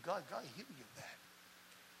believe God, God will heal you of that.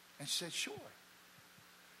 And she said, sure.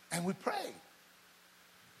 And we prayed.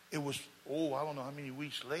 It was, I don't know how many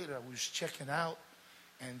weeks later, I was checking out,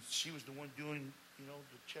 and she was the one doing, the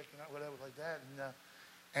checking out, whatever, like that.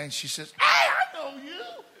 And she says, hey, I know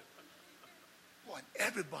you. Boy, and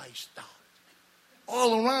everybody stopped.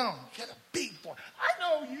 All around. She had a big boy. I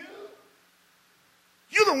know you.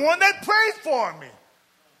 You're the one that prayed for me.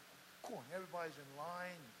 Cool. And everybody's in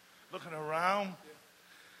line, looking around.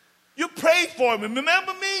 You prayed for me.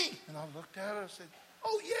 Remember me? And I looked at her and said,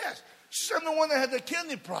 oh, yes. She's the one that had the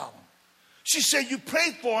kidney problem. She said, you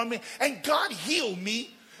prayed for me, and God healed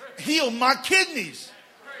me, healed my kidneys.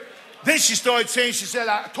 Then she started saying, she said,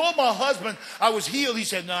 I told my husband I was healed. He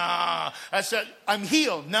said, nah. I said, I'm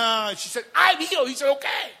healed. Nah. She said, I'm healed. He said,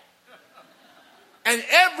 okay. And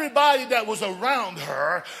everybody that was around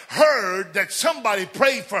her heard that somebody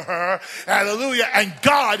prayed for her. Hallelujah. And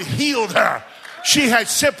God healed her. She had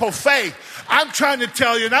simple faith. I'm trying to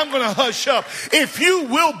tell you, and I'm going to hush up. If you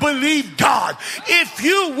will believe God, if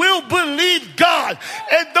you will believe God,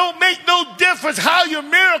 it don't make no difference how your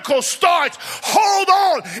miracle starts. Hold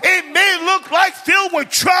on. It may look like filled with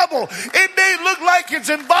trouble. It may look like it's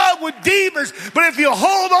involved with demons. But if you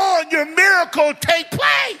hold on, your miracle will take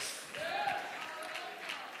place.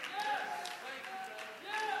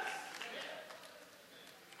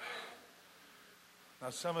 Now,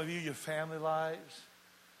 some of you, your family lives,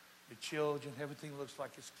 your children, everything looks like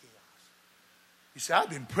it's chaos. You say, I've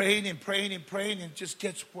been praying and praying and praying, and it just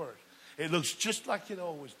gets worse. It looks just like it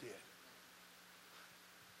always did.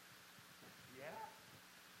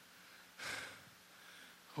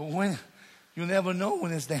 Yeah? When you never know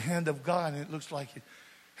when it's the hand of God and it looks like it.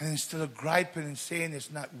 And instead of griping and saying it's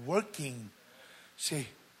not working, say,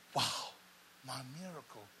 wow, my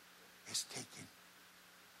miracle is taking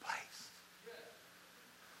place.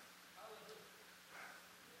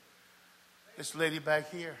 This lady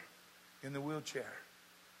back here in the wheelchair.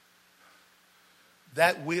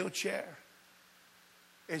 That wheelchair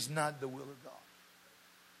is not the will of God.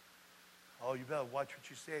 Oh, you better watch what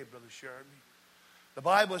you say, Brother Sherman. The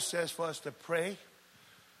Bible says for us to pray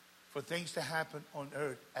for things to happen on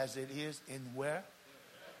earth as it is in where?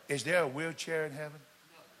 Is there a wheelchair in heaven?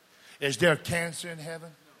 Is there cancer in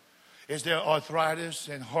heaven? Is there arthritis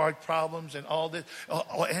and heart problems and all this,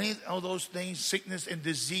 or any of those things, sickness and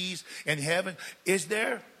disease in heaven? Is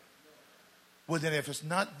there? Well, then if it's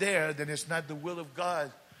not there, then it's not the will of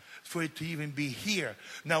God. for it to even be here.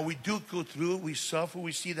 Now, we do go through it, we suffer,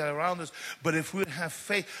 we see that around us, but if we have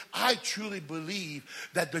faith, I truly believe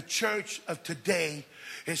that the church of today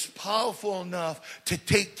is powerful enough to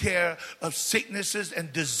take care of sicknesses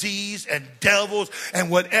and disease and devils and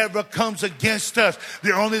whatever comes against us.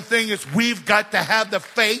 The only thing is we've got to have the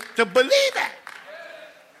faith to believe it.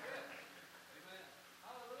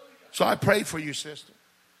 So I pray for you, sister.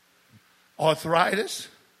 Arthritis,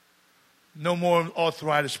 no more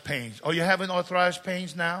arthritis pains. Are you having arthritis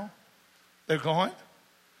pains now? They're gone?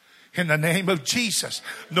 In the name of Jesus,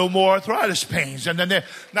 no more arthritis pains. And then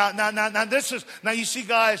now you see,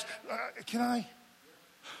 guys, can I?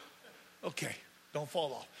 Okay, don't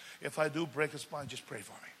fall off. If I do break a spine, just pray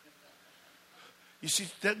for me. You see,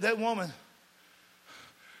 that woman,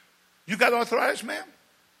 you got arthritis, ma'am?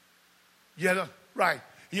 Yeah, right.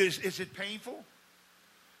 Is it painful?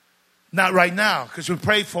 Not right now, because we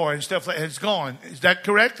pray for it and stuff like that. It's gone. Is that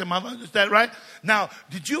correct? Is that right? Now,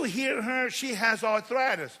 did you hear her? She has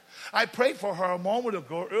arthritis. I prayed for her a moment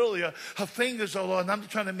ago earlier. Her fingers are long. I'm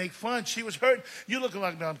trying to make fun. She was hurt. You're looking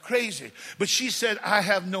like I'm crazy. But she said, I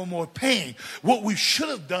have no more pain. What we should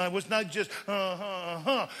have done was not just,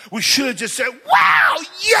 We should have just said, wow,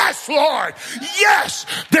 yes, Lord. Yes,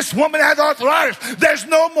 this woman has arthritis. There's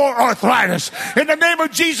no more arthritis. In the name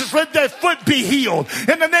of Jesus, let that foot be healed.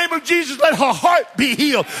 In the name of Jesus, let her heart be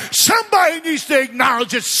healed. Somebody needs to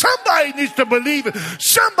acknowledge it. Somebody needs to believe it.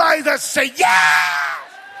 Somebody that say, yeah.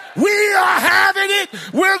 We are having it.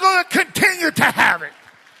 We're going to continue to have it.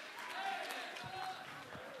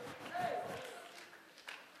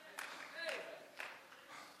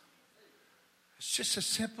 It's just as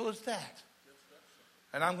simple as that.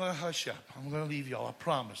 And I'm going to hush up. I'm going to leave y'all. I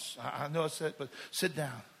promise. I know I said, but sit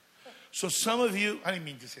down. So some of you, I didn't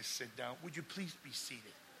mean to say sit down. Would you please be seated?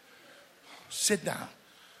 Sit down.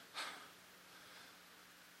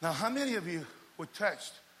 Now, how many of you were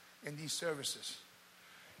touched in these services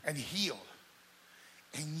and healed,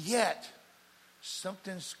 and yet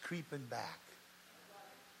something's creeping back?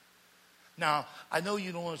 Now, I know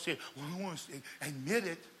you don't want to say, well, you want to admit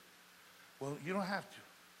it. Well, you don't have to.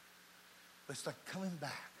 But it's like coming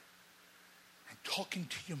back and talking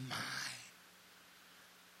to your mind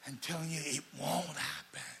and telling you it won't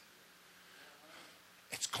happen.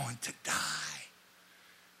 It's going to die.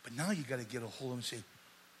 But now you got to get a hold of it and say,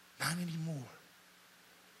 not anymore.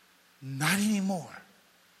 Not anymore.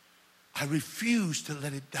 I refuse to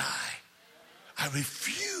let it die. I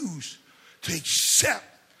refuse to accept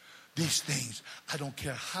these things. I don't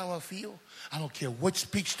care how I feel. I don't care what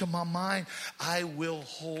speaks to my mind. I will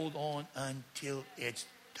hold on until it's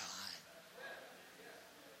done.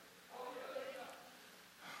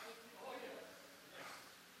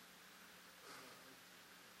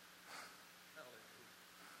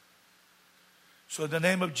 So in the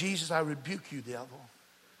name of Jesus, I rebuke you, devil.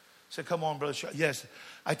 Say, come on, brother. Yes,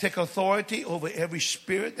 I take authority over every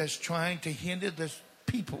spirit that's trying to hinder this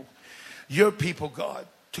people, your people, God,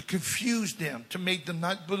 to confuse them, to make them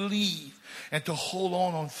not believe, and to hold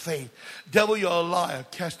on faith. Devil, you're a liar.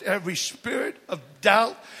 Cast every spirit of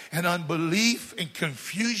doubt and unbelief and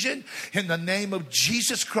confusion in the name of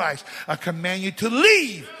Jesus Christ. I command you to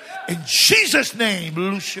leave. In Jesus' name,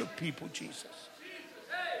 loose your people, Jesus.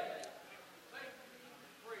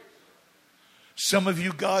 Some of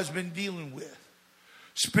you God's been dealing with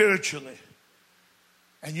spiritually,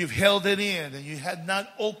 and you've held it in, and you had not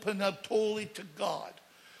opened up totally to God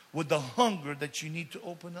with the hunger that you need to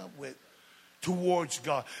open up with towards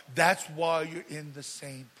God. That's why you're in the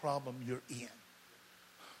same problem you're in.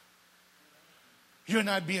 You're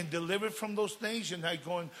not being delivered from those things. You're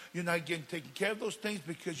not getting taken care of those things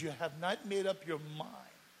because you have not made up your mind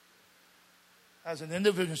as an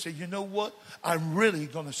individual. Say, you know what? I'm really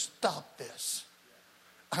going to stop this.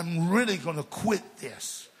 I'm really going to quit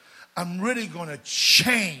this. I'm really going to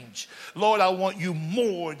change. Lord, I want you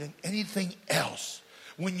more than anything else.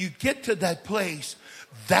 When you get to that place,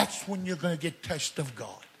 that's when you're going to get touched of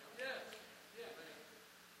God.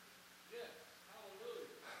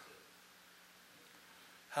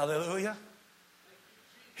 Hallelujah.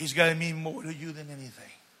 He's got to mean more to you than anything.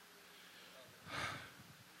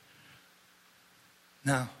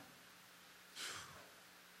 Now,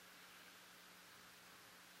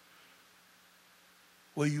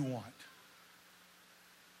 what do you want?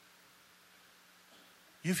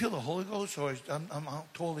 You feel the Holy Ghost, or I'm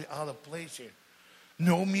totally out of place here?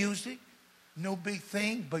 No music, no big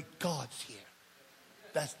thing, but God's here.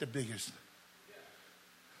 That's the biggest.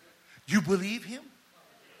 You believe Him?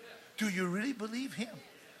 Do you really believe Him?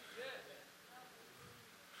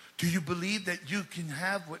 Do you believe that you can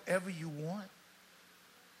have whatever you want?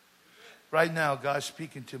 Right now, God's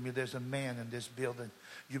speaking to me. There's a man in this building.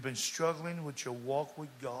 You've been struggling with your walk with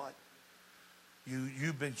God.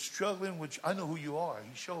 You've been struggling with, I know who you are.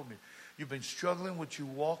 He showed me. You've been struggling with your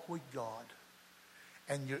walk with God.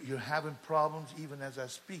 And you're having problems even as I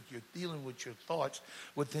speak. You're dealing with your thoughts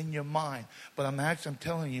within your mind. But I'm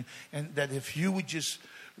telling you, and that if you would just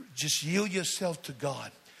yield yourself to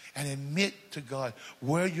God and admit to God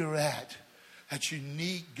where you're at, that you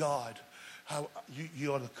need God, how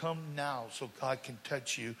you ought to come now so God can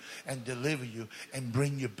touch you and deliver you and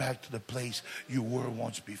bring you back to the place you were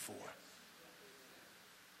once before.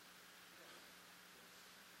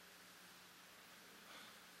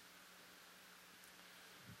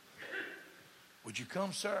 Would you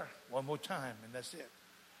come, sir? One more time, and that's it.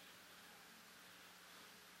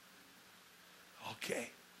 Okay.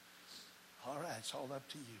 All right, it's all up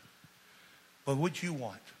to you. But what you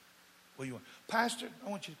want? What do you want? Pastor, I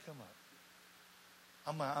want you to come up.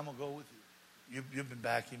 I'm going to go with you. You've been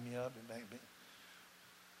backing me up.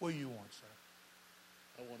 What do you want, sir?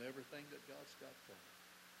 I want everything that God's got for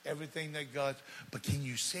me. Everything that God... But can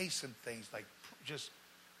you say some things like, just,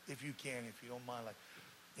 if you can, if you don't mind, like,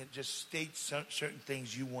 and just state certain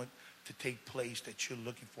things you want to take place that you're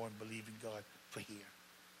looking for and believe in God for here.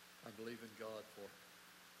 I believe in God for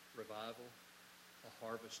revival, a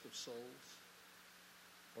harvest of souls,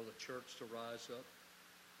 for the church to rise up,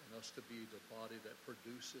 and us to be the body that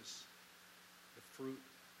produces the fruit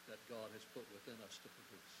that God has put within us to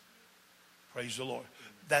produce. Praise the Lord.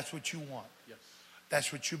 That's what you want. Yes.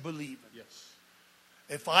 That's what you believe in. Yes.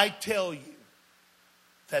 If I tell you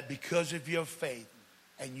that because of your faith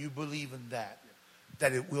and you believe in that,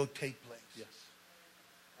 that it will take place. Yes.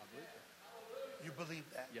 I believe that. You believe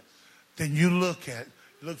that? Yes. Then you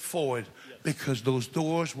look forward, because those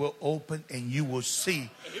doors will open and you will see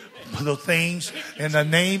the things in the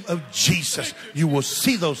name of Jesus. You will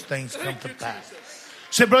see those things come to pass.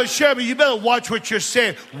 Say, Brother Sherman, you better watch what you're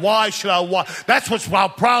saying. Why should I watch? That's what's our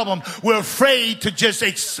problem. We're afraid to just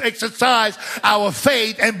exercise our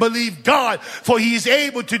faith and believe God, for He is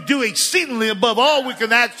able to do exceedingly above all we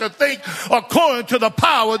can ask or think, according to the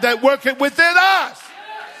power that worketh within us.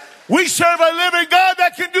 We serve a living God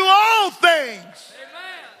that can do all things.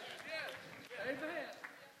 Amen.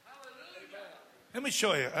 Let me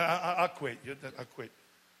show you. I'll quit. I'll quit.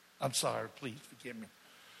 I'm sorry. Please forgive me.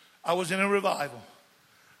 I was in a revival.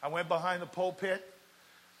 I went behind the pulpit.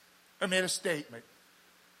 I made a statement.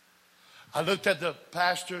 I looked at the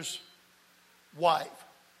pastor's wife.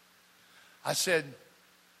 I said,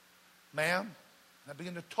 ma'am, I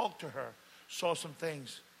began to talk to her. Saw some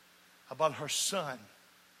things about her son.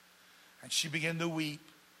 And she began to weep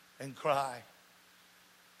and cry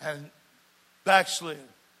and backslid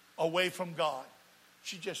away from God.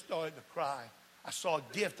 She just started to cry. I saw a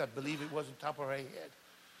gift, I believe it was on top of her head.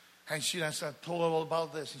 And I told her all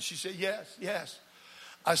about this. And she said, yes, yes.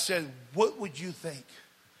 I said, what would you think?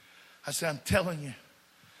 I said, I'm telling you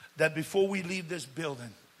that before we leave this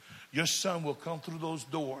building, your son will come through those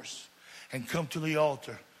doors and come to the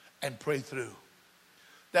altar and pray through.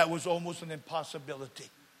 That was almost an impossibility.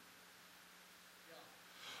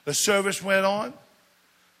 The service went on.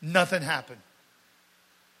 Nothing happened.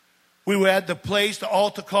 We were at the place, the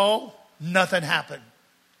altar call. Nothing happened.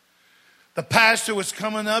 The pastor was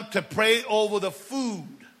coming up to pray over the food.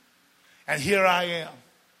 And here I am.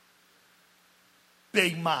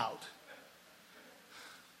 Big mouth.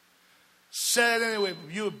 Said anyway,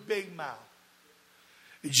 you a big mouth.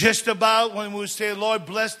 Just about when we say, Lord,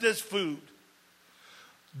 bless this food.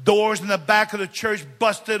 Doors in the back of the church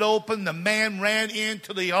busted open. The man ran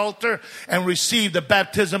into the altar and received the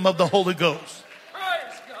baptism of the Holy Ghost.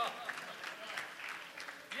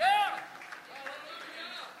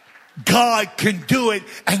 God can do it,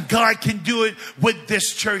 and God can do it with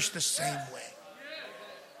this church the same way.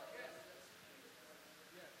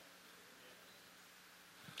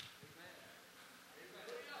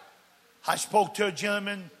 I spoke to a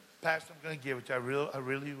gentleman. Pastor, I'm going to give it to you. I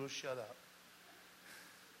really will shut up.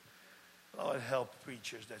 Lord, help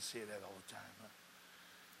preachers that say that all the time.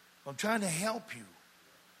 I'm trying to help you.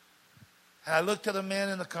 And I looked at a man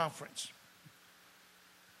in the conference.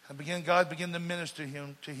 God began to minister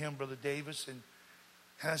to him, Brother Davis. And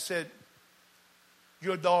I said,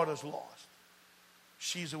 your daughter's lost.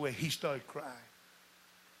 She's away. He started crying.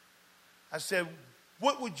 I said,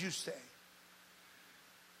 what would you say?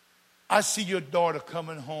 I see your daughter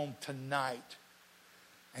coming home tonight.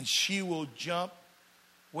 And she will jump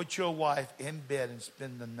with your wife in bed and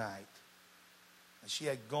spend the night. And she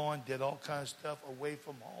had gone, did all kinds of stuff away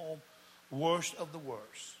from home. Worst of the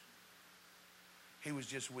worst. He was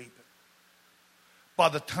just weeping. By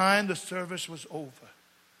the time the service was over,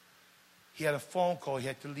 He had a phone call. He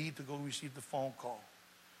had to leave to go receive the phone call.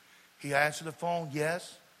 He answered the phone.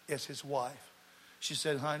 Yes, it's his wife. She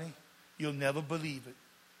said, honey, you'll never believe it.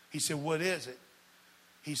 He said, what is it?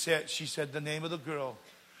 She said, the name of the girl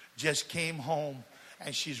just came home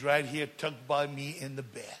and she's right here tucked by me in the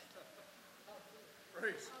bed.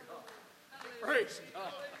 Praise God. Praise God.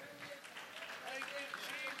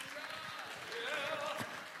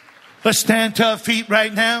 Let's stand to our feet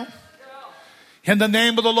right now. In the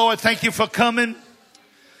name of the Lord, thank you for coming.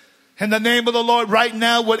 In the name of the Lord, right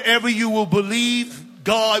now, whatever you will believe,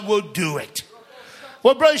 God will do it.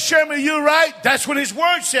 Well, Brother Sherman, you're right. That's what his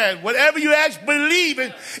word said. Whatever you ask, believe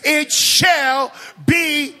it, it shall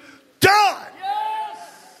be done.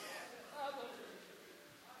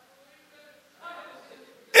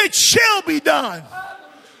 It shall be done.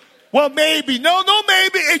 Well, maybe. No,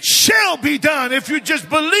 maybe. It shall be done. If you just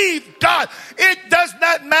believe God, it does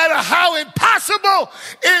not matter how impossible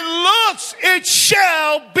it looks. It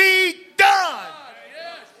shall be done.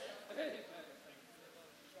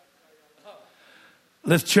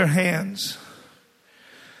 Lift your hands.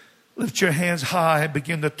 Lift your hands high and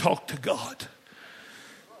begin to talk to God.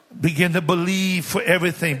 Begin to believe for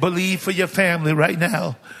everything. Believe for your family right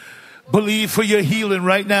now. Believe for your healing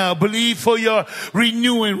right now. Believe for your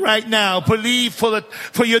renewing right now. Believe for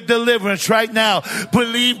your deliverance right now.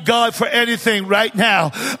 Believe God for anything right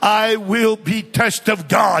now. I will be touched of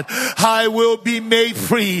God. I will be made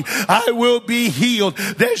free. I will be healed.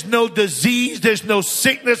 There's no disease. There's no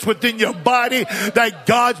sickness within your body that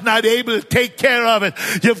God's not able to take care of it.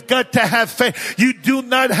 You've got to have faith. You do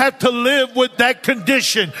not have to live with that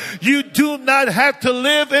condition. You do not have to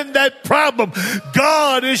live in that problem.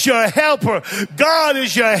 God is your helper. God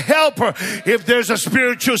is your helper. If there's a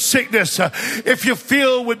spiritual sickness, if you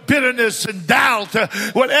feel with bitterness and doubt,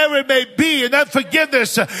 whatever it may be, and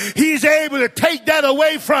unforgiveness, He's able to take that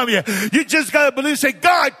away from you. You just got to believe, say,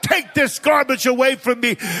 God, take this garbage away from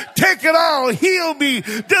me. Take it all. Heal me.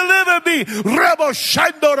 Deliver me.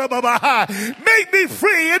 Make me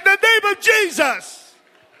free in the name of Jesus.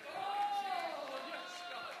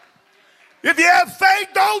 If you have faith,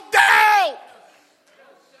 don't doubt.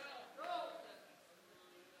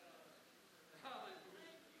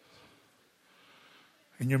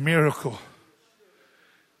 And your miracle,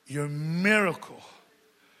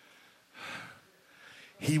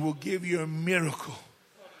 He will give you a miracle.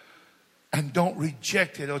 And don't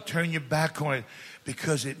reject it or turn your back on it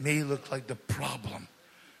because it may look like the problem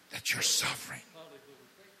that you're suffering.